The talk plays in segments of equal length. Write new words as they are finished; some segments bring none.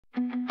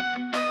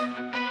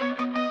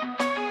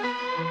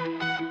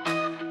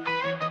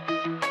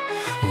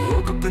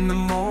Woke up in the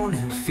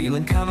morning,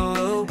 feeling kinda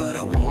low, but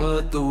I won't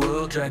let the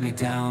world drag me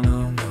down,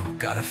 oh no.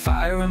 Got a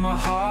fire in my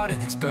heart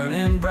and it's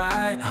burning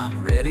bright.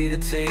 I'm ready to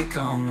take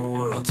on the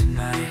world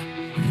tonight.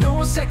 No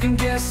more second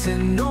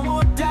guessing, no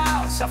more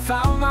doubts. I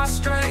found my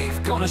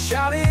strength, gonna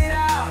shout it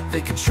out.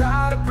 They can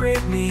try to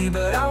break me,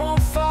 but I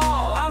won't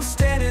fall. I'm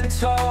standing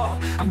tall,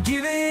 I'm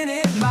giving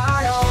it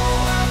my all.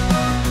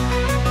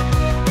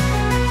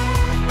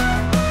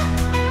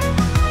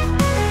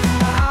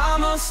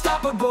 I'm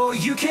unstoppable,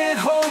 you can't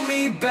hold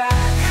me back.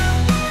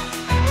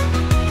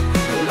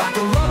 Like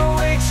a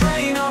runaway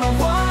train on a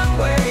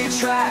one-way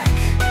track.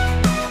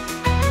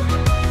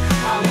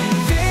 I'm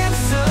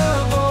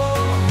invincible,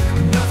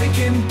 nothing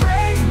can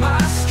break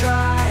my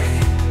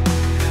stride.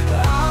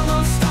 I'm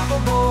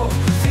unstoppable,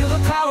 feel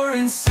the power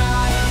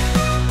inside.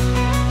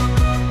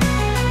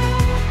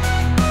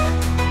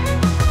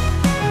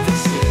 They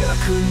said I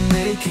couldn't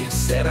make it,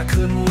 said I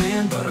couldn't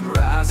win, but I'm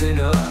rising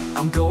up,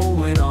 I'm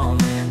going all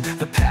in.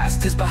 The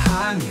past is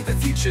behind me, the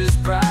future's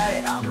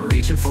bright. I'm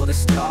reaching for the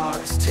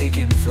stars,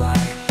 taking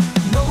flight.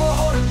 No more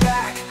holding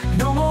back,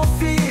 no more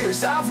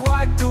fears. I've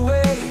wiped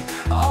away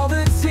all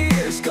the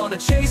tears. Gonna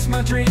chase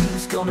my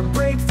dreams, gonna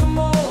break the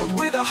mold.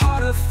 With a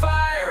heart of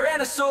fire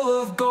and a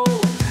soul of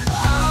gold.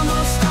 I'm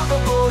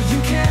unstoppable,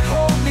 you can't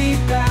hold me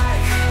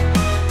back.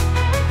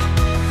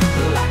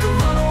 Like a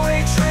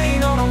runaway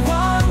train on a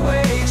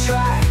one-way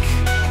track.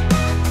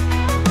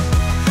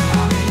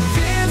 I'm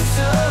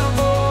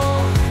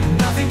invincible,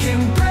 nothing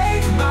can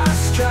break my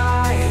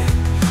stride.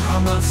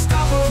 I'm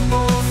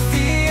unstoppable,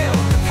 feel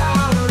the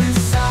power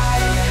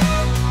inside.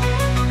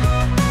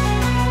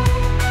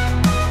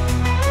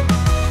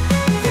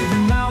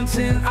 Every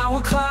mountain I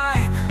will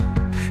climb,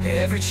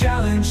 every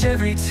challenge,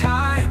 every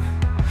time.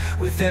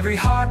 With every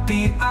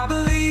heartbeat I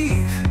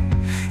believe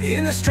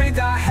in the strength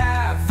I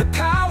have, the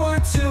power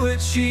to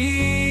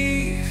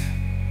achieve.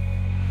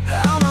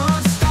 I'm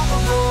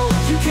unstoppable,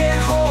 you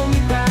can't hold me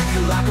back.